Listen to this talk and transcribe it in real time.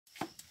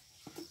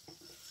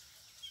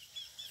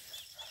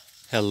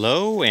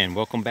Hello and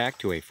welcome back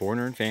to a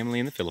foreigner and family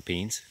in the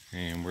Philippines,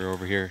 and we're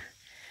over here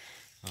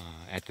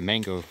at the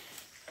mango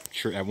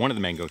tree, at one of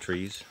the mango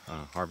trees,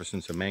 harvesting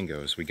some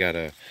mangoes. We got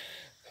a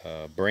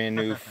brand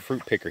new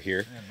fruit picker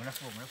here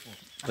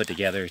put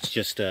together. It's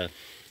just a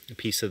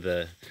piece of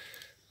the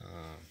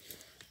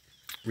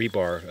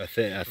rebar,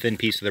 a thin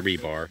piece of the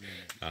rebar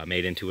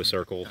made into a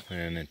circle,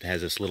 and it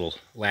has this little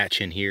latch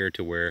in here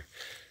to where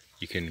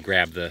you can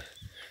grab the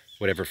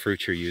whatever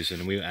fruit you're using.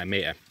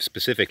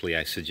 Specifically,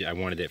 I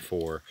wanted it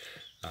for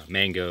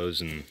mangoes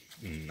and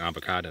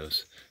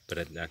avocados,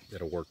 but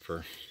that'll work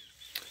for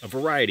a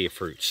variety of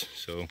fruits.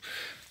 So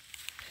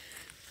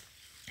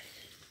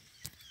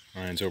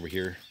Ryan's over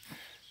here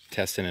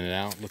testing it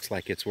out. Looks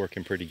like it's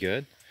working pretty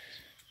good.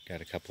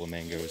 Got a couple of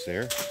mangoes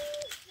there.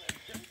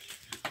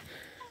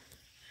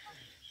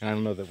 And I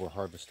don't know that we're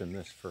harvesting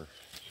this for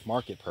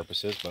market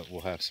purposes, but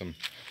we'll have some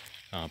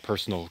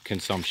personal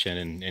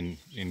consumption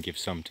and give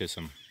some to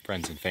some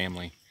friends and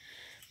family.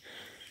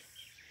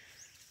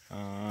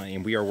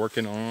 And we are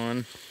working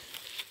on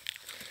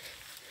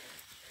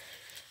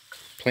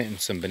planting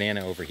some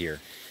banana over here.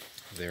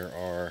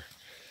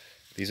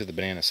 These are the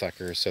banana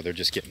suckers, so they're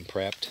just getting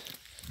prepped.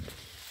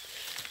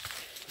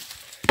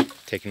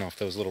 Taking off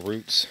those little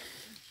roots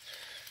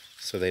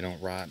so they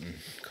don't rot and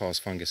cause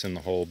fungus in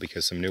the hole,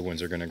 because some new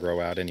ones are going to grow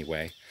out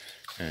anyway.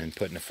 And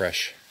putting a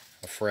fresh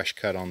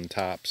cut on the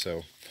top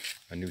so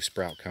a new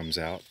sprout comes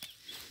out.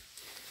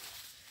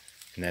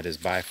 And that is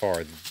by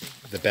far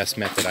the best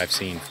method I've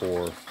seen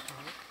for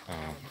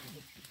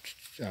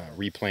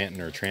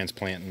replanting or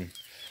transplanting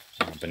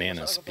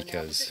bananas,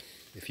 because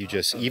if you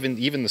just, even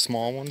the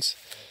small ones,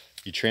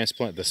 you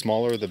transplant, the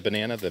smaller the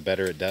banana, the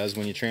better it does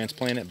when you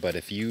transplant it. But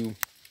if you,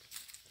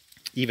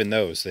 even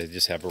those, they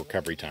just have a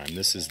recovery time.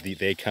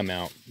 They come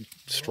out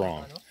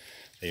strong.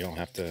 They don't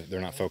have to,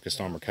 they're not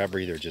focused on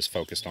recovery, they're just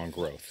focused on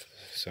growth.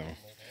 So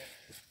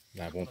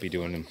I won't be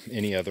doing them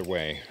any other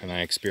way. And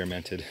I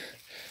experimented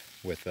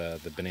with the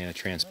banana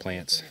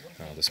transplants,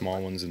 the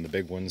small ones and the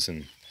big ones,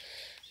 and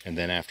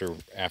then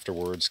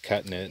afterwards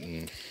cutting it,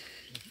 and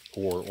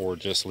or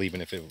just leaving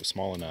if it was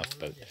small enough.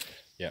 But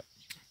yep,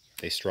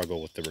 they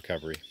struggle with the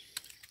recovery.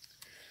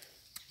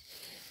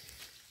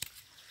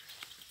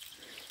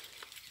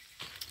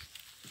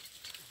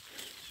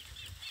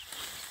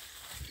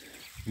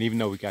 And even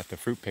though we got the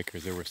fruit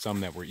pickers, there were some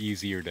that were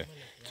easier to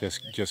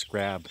just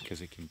grab, because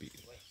it can be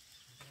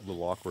a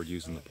little awkward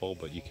using the pole,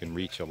 but you can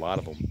reach a lot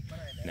of them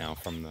now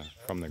from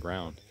the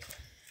ground.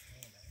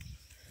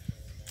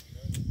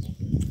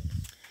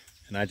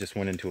 And I just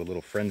went into a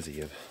little frenzy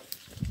of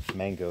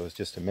mangoes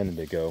just a minute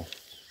ago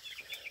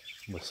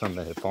with some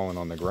that had fallen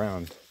on the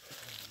ground.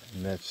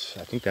 And I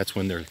think that's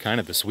when they're kind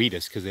of the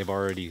sweetest, because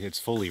it's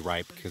fully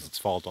ripe, because it's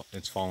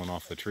fallen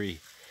off the tree.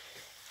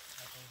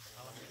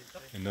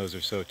 And those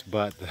are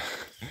but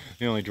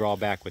the only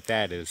drawback with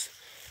that is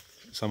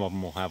some of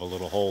them will have a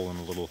little hole and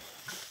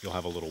you'll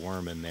have a little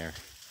worm in there.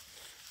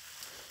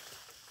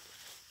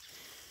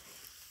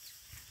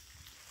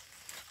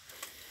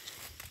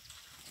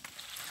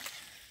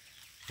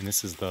 And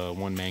this is the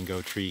one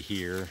mango tree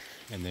here,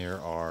 and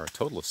there are a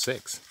total of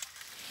 6.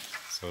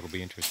 So it'll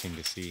be interesting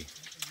to see.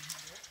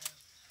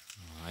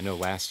 I know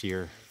last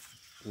year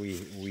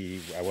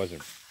I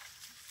wasn't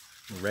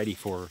ready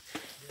for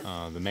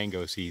the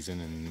mango season,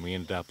 and we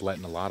ended up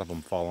letting a lot of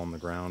them fall on the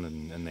ground,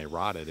 and they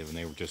rotted and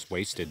they were just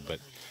wasted.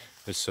 But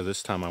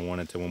this time I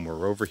wanted to, when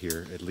we're over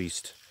here, at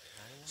least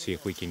see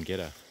if we can get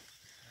a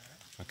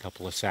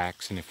couple of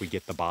sacks, and if we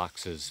get the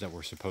boxes that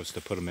we're supposed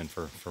to put them in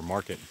for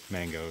market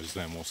mangoes,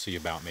 then we'll see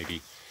about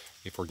maybe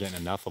if we're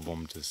getting enough of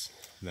them to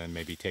then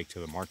maybe take to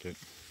the market,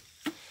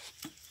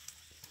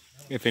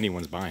 if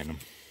anyone's buying them.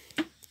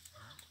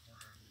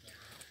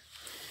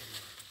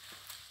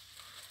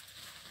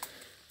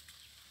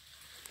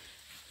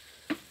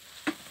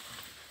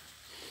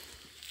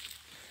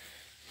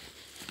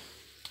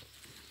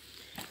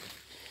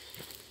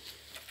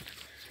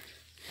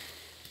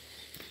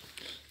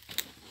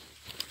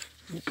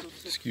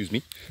 Excuse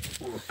me.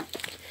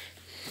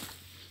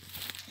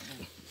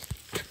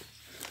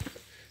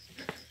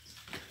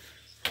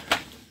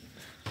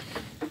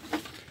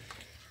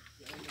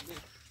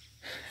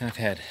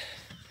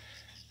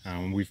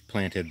 We've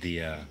planted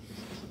the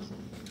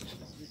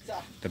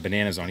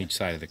bananas on each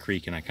side of the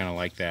creek, and I kind of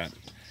like that.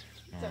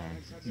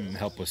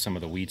 Help with some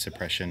of the weed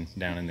suppression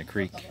down in the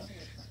creek,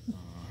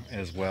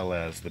 as well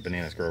as the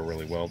bananas grow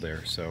really well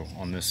there. So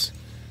on this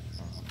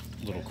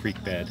little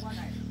creek bed,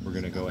 we're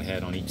going to go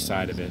ahead on each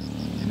side of it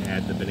and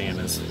add the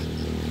bananas,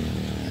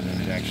 and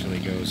then it actually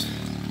goes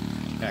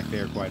back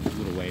there quite a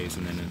little ways,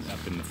 and then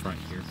up in the front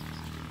here.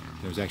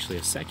 There's actually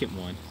a second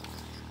one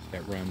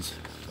that runs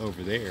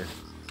over there.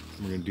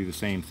 We're going to do the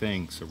same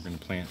thing, so we're going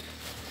to plant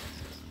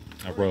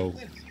a row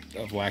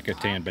of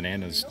Lacatan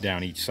bananas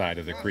down each side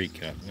of the creek,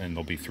 and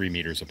they'll be 3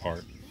 meters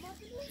apart.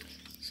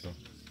 So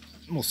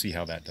we'll see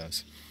how that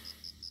does.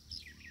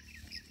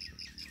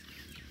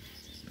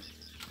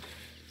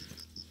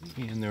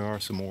 And there are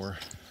some more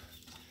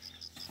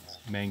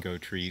mango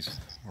trees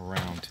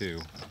around too.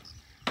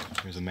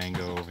 There's a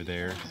mango over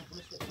there.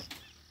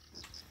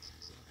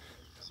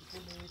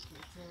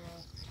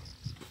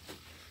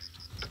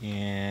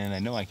 And I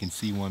know I can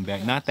see one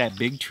back, not that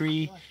big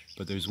tree,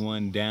 but there's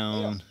one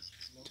down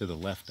to the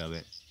left of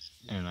it.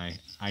 And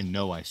I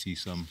know I see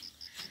some.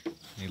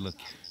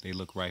 They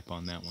look ripe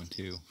on that one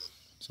too.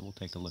 So we'll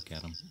take a look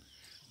at them.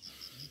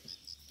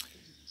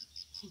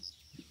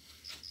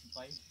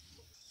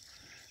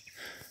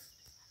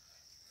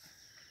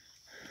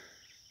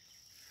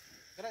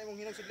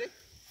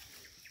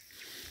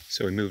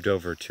 So we moved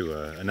over to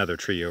another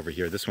tree over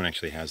here. This one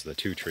actually has the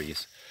two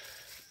trees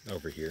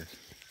over here.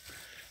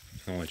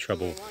 The only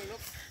trouble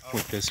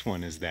with this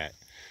one is that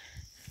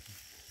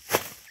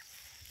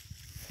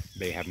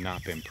they have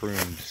not been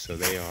pruned, so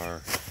they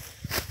are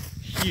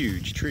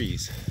huge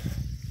trees.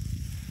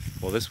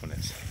 Well, this one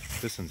is.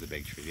 This one's a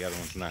big tree. The other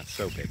one's not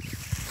so big.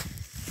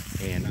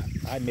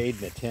 And I made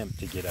an attempt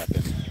to get up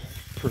and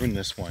prune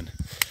this one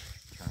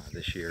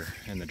this year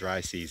in the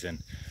dry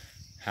season.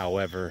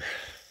 However,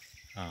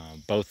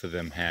 both of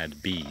them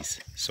had bees,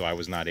 so I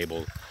was not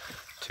able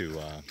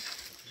to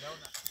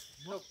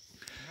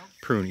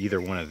prune either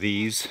one of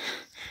these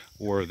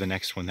or the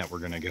next one that we're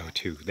going to go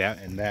to.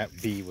 That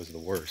bee was the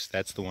worst.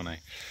 That's the one I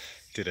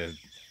did a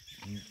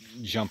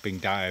jumping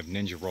dive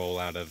ninja roll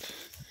out of,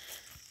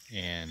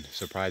 and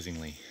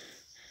surprisingly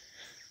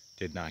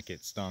did not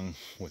get stung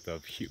with a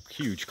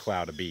huge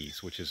cloud of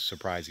bees, which is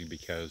surprising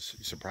because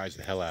it surprised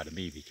the hell out of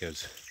me,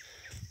 because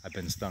I've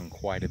been stung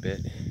quite a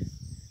bit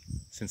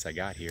since I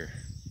got here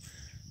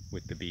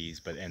with the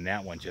bees. And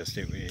that one just,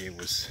 it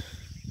was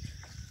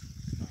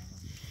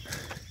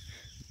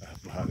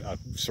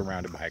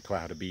surrounded by a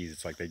cloud of bees.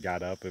 It's like they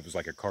got up, it was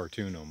like a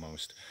cartoon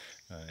almost,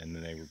 and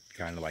then they were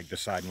kind of like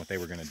deciding what they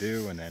were going to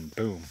do, and then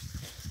boom,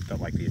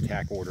 felt like the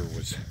attack order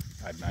was,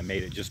 I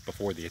made it just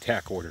before the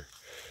attack order.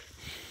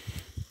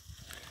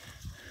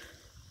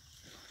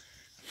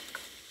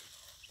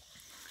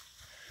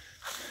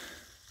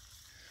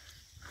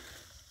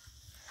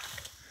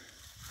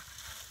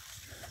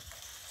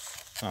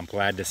 I'm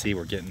glad to see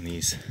we're getting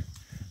these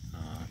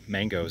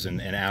mangoes and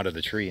out of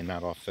the tree and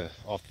not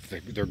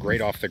they're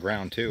great off the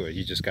ground too.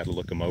 You just got to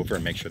look them over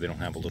and make sure they don't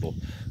have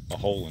a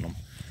hole in them.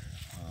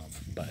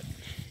 But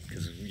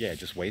because yeah, I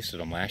just wasted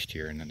them last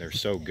year, and they're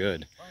so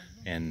good.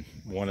 And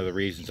one of the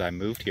reasons I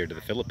moved here to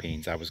the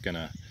Philippines, I was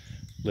gonna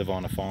live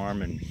on a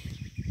farm and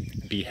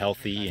be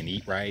healthy and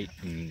eat right,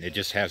 and it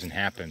just hasn't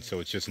happened. So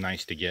it's just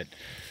nice to get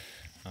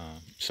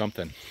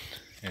something,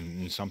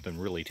 and something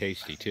really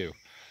tasty too,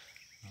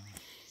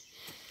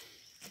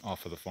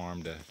 off of the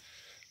farm to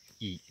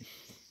eat,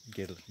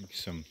 get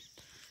some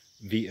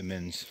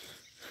vitamins,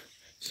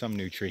 some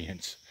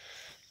nutrients.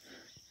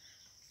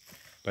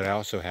 But I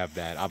also have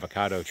that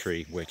avocado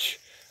tree, which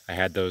I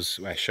had those,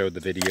 I showed the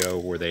video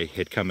where they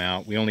had come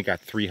out. We only got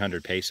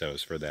 300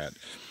 pesos for that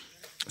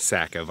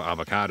sack of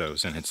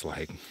avocados, and it's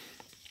like,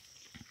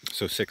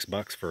 so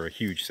 $6 for a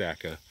huge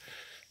sack of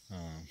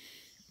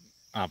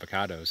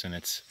avocados, and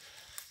it's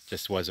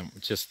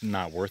just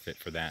not worth it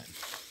for that.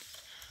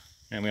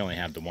 And we only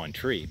have the one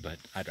tree, but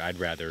I'd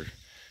rather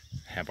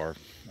have our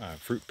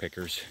fruit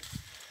pickers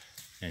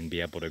and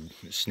be able to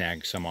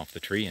snag some off the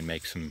tree and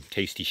make some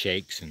tasty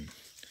shakes. And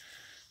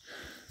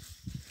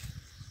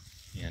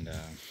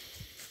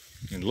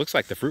it looks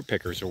like the fruit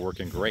pickers are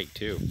working great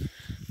too.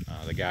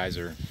 The guys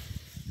are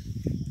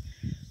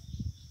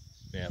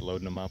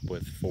loading them up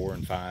with 4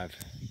 and 5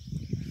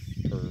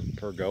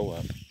 per go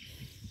up.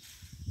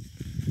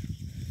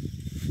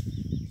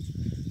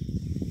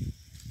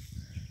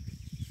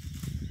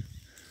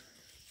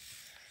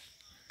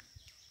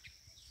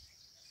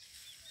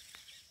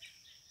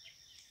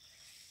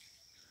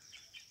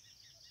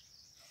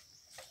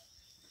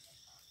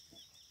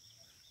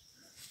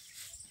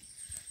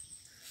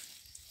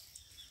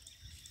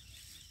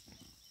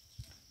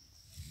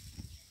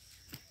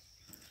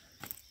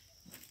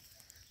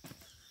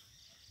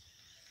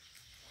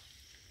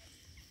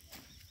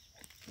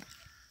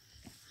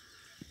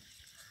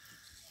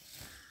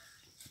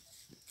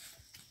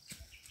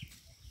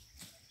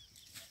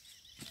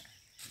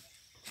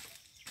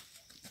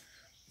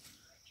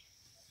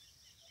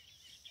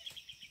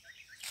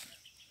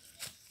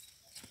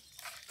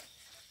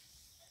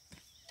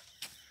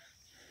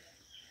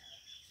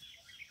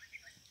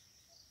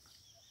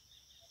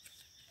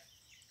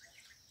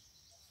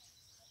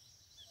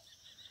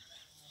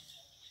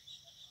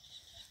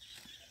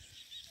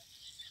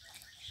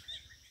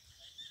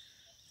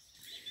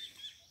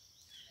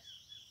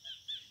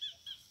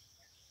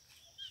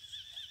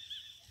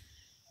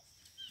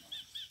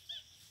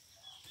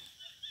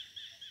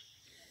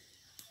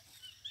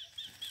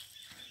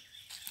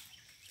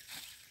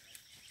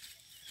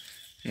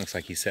 Looks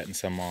like he's setting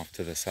some off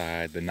to the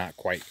side, the not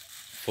quite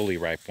fully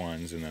ripe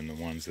ones, and then the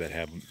ones that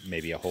have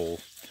maybe a whole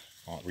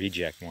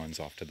reject ones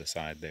off to the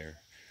side there.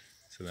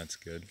 So that's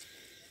good.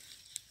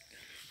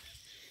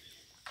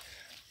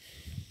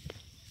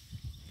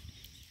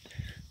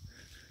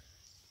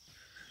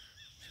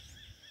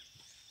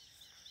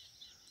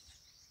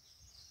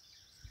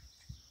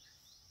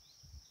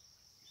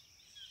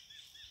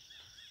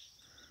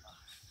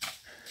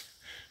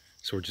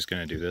 So we're just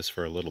going to do this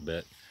for a little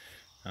bit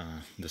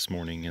this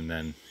morning, and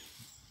then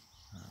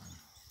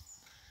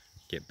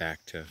get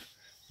back to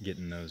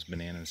getting those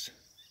bananas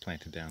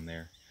planted down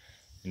there.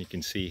 And you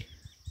can see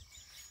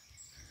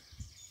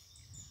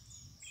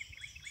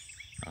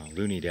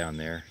Looney down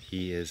there.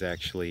 He is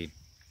actually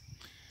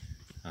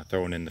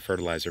throwing in the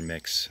fertilizer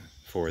mix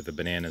for the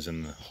bananas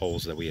in the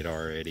holes that we had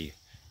already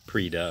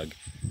pre-dug.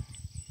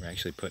 We're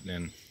actually putting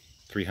in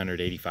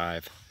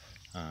 385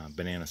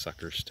 banana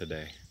suckers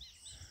today.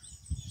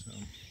 So,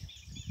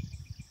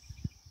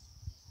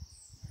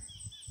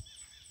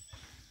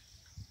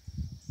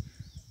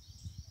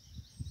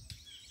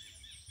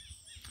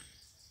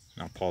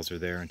 I'll pause her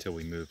there until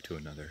we move to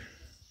another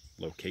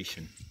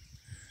location.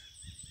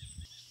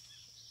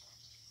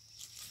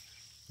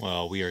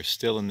 Well, we are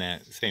still in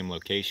that same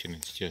location.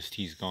 It's just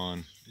he's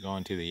gone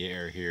to the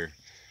air here.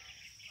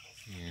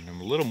 And I'm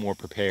a little more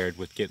prepared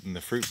with getting the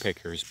fruit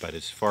pickers, but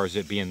as far as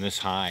it being this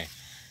high,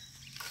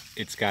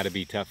 it's got to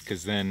be tough,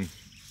 because then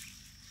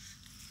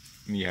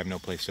you have no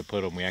place to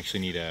put them. We actually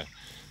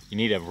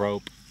need a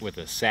rope with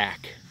a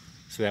sack,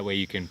 so that way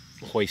you can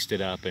hoist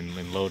it up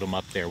and load them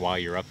up there while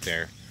you're up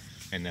there,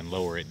 and then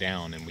lower it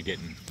down. And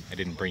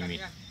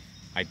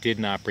I did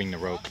not bring the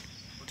rope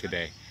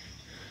today.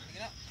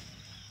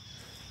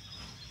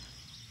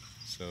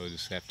 So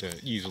just have to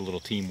use a little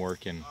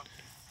teamwork and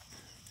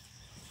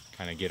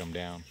kind of get them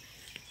down.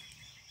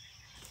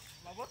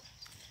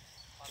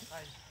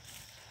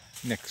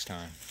 Next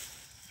time,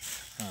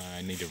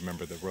 I need to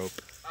remember the rope.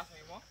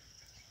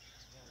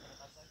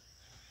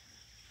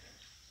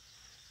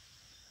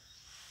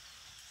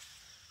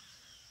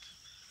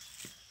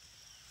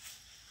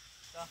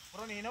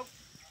 Bro, nihinog.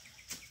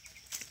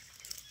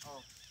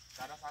 Oh,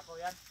 kada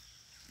sako yan.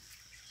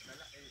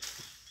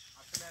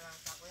 Apila lang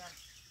sako yan.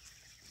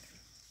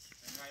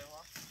 Ngayon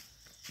ho.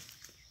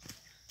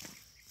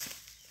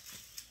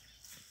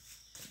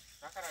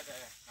 Kakarada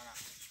ya, kana.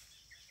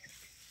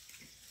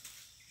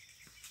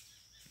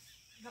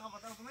 Hindi ka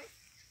bataw kumay?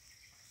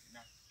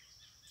 Na.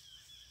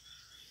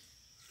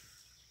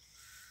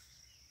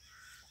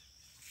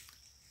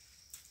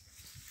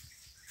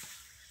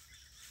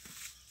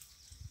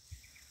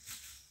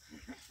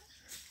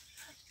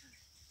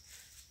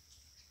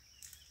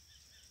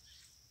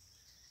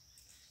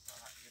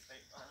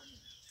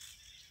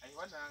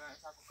 Aywan na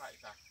sako ka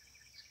isa.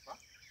 Ba?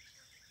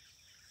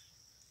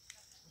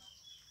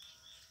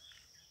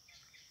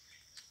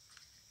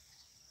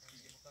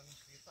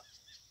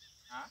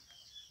 Ha?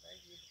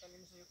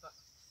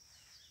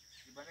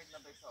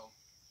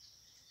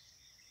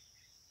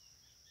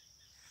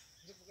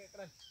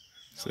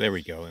 So there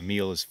we go.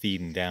 Emil is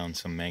feeding down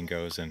some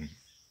mangoes, and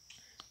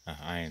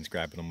Ian's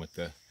grabbing them with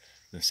the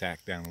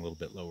sack down a little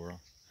bit lower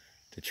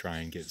to try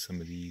and get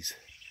some of these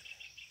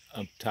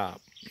up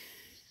top.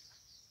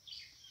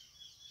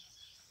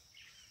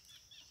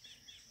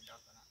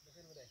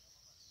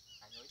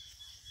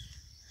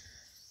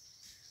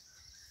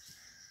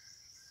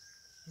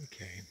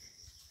 Okay,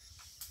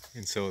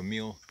 and so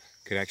Emil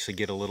could actually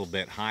get a little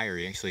bit higher.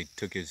 He actually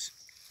took his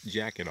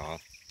jacket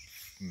off,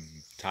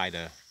 tied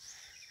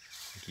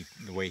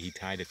the way he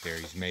tied it there,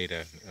 he's made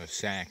a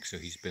sack, so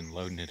he's been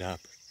loading it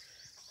up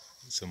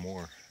some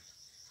more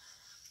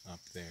up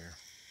there.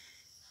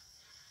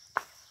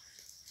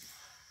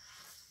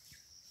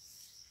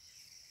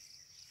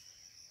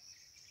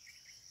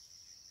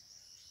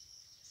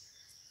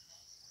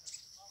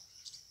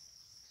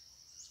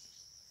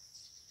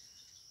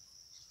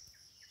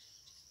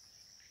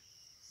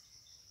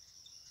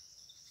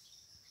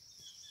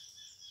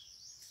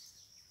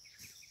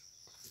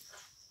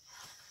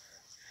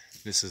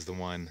 This is the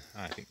one,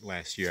 I think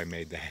last year I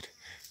made that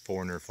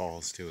foreigner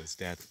falls to his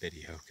death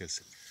video, because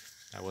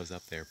I was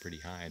up there pretty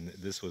high, and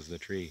this was the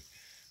tree.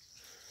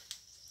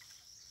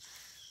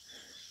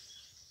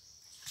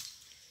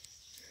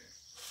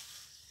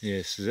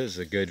 Yes, this is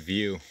a good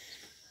view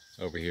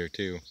over here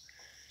too.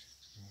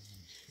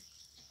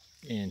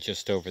 And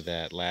just over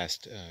that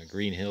last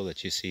green hill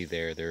that you see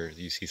there,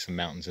 you see some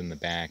mountains in the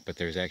back, but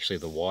there's actually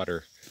the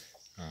water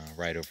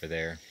right over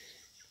there.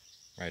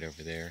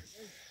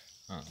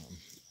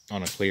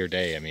 On a clear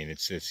day, I mean,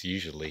 it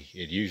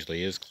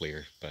usually is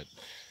clear, but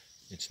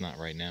it's not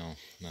right now.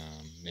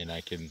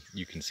 And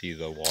you can see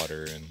the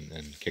water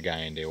in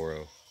Cagayan de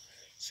Oro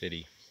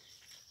City.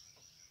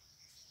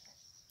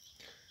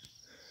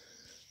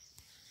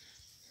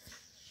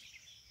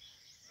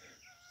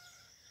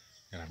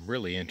 And I'm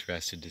really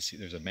interested to see,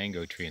 there's a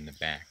mango tree in the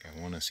back. I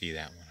want to see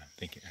that one.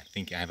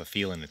 I have a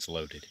feeling it's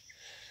loaded.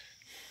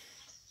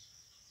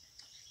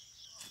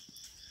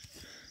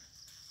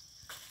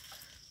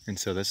 And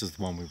so this is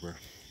the one we were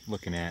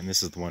looking at, and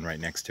this is the one right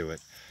next to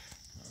it.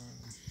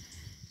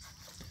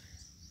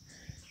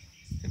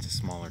 It's a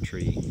smaller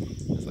tree.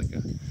 There's like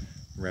a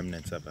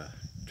remnants of a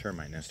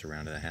termite nest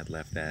around it. I had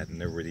left that, and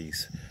there were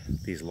these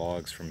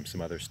logs from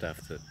some other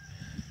stuff that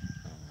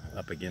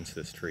up against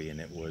this tree,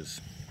 and it was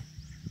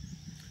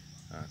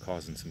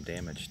causing some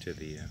damage to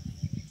the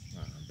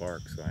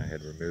bark, so I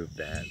had removed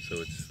that. So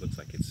it looks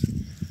like it's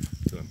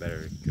doing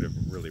better. It could have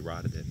really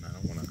rotted it, and I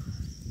don't want to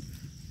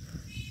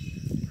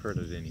hurt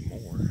it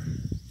anymore.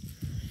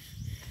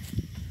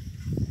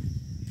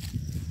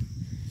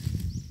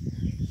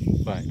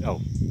 But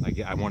oh,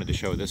 I wanted to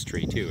show this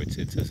tree too.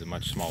 It's a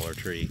much smaller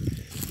tree.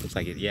 Looks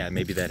like it. Yeah,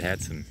 maybe that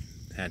had some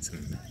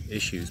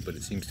issues, but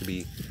it seems to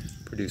be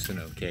producing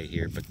okay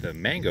here. But the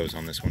mangoes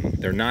on this one,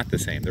 they're not the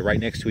same. They're right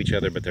next to each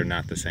other, but they're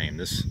not the same.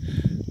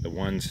 The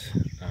ones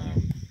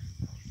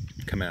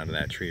coming out of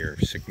that tree are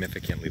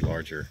significantly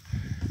larger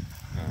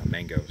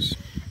mangoes,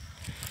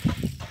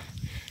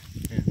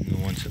 and the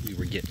ones that we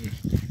were getting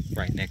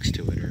right next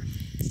to it are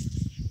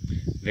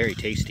very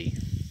tasty,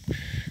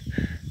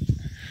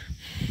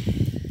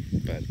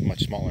 but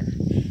much smaller.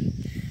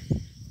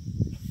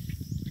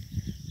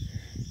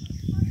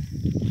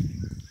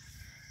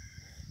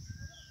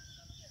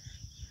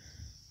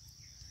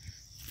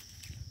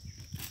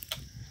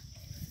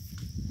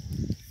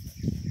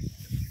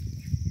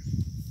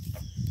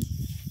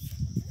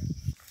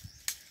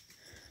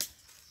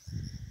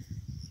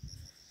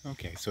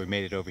 Okay, so we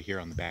made it over here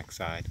on the back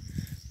side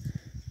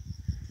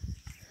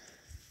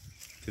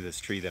to this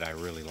tree that I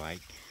really like.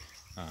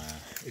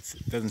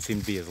 It doesn't seem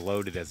to be as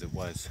loaded as it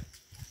was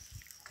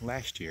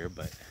last year,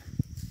 but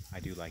I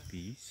do like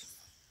these.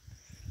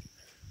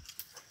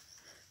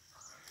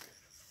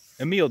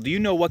 Emil, do you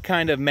know what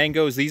kind of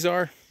mangoes these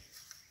are?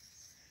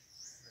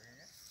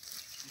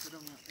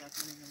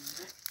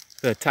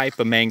 The type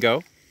of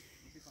mango?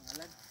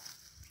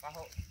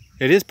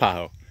 It is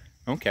paho.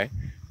 Okay.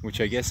 Which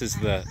I guess is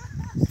the,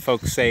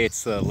 folks say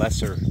it's the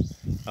lesser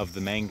of the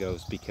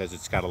mangoes because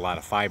it's got a lot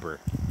of fiber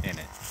in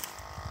it.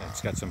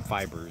 It's got some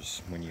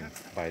fibers when you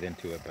bite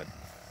into it, but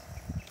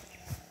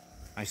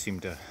I seem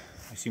to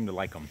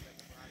like them.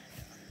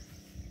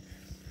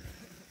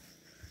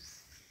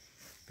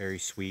 Very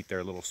sweet. They're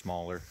a little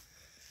smaller.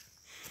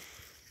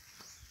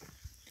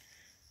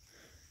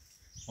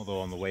 Although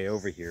on the way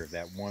over here,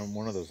 that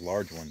one of those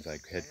large ones, I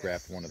had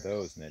grabbed one of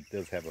those, and it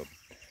does have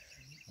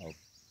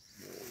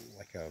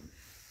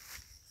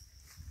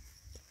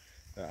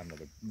I don't know,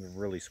 they're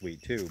really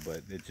sweet too,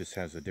 but it just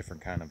has a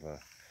different kind of a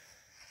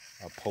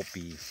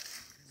pulpy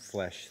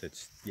flesh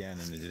that's, yeah, and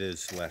it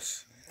is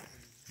less,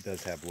 it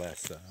does have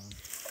less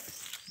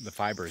the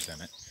fibers in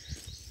it.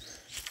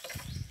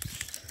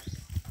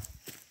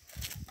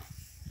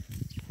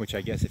 Which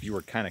I guess if you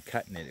were kind of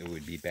cutting it, it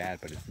would be bad,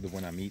 but it's the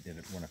when I'm eating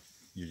it, when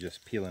you're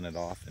just peeling it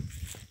off and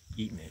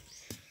eating it,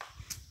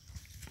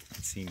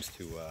 it seems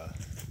to,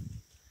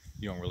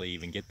 you don't really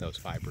even get those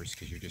fibers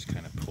because you're just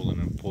kind of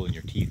pulling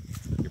your teeth.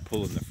 You're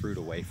pulling the fruit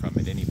away from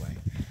it anyway.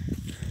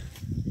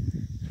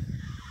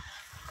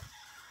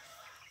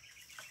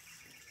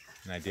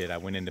 And I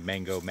went into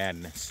Mango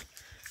Madness.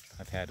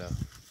 I've had a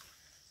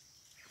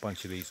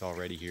bunch of these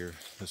already here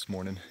this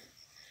morning,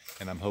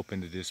 and I'm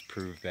hoping to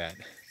disprove that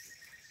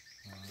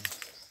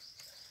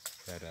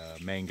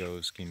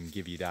mangoes can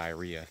give you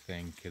diarrhea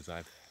thing, because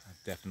I've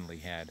definitely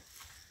had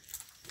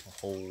a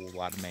whole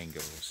lot of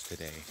mangoes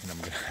today, and I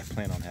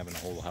plan on having a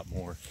whole lot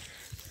more.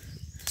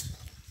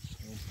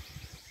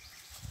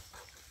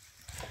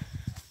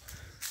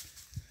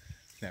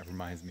 That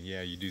reminds me,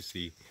 yeah, you do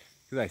see,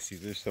 because I see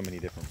there's so many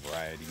different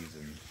varieties,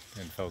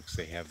 and folks,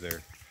 they have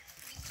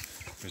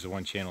there's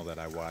one channel that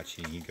I watch,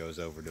 and he goes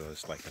over to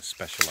us like a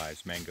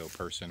specialized mango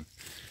person,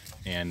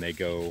 and they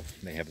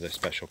have the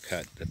special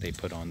cut that they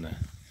put on the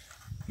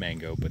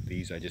mango, but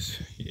these I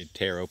just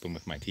tear open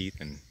with my teeth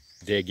and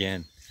dig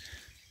in.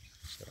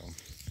 So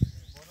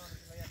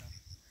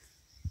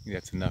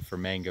that's enough for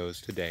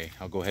mangoes today.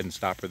 I'll go ahead and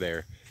stop her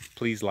there.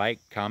 Please like,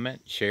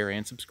 comment, share,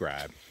 and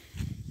subscribe.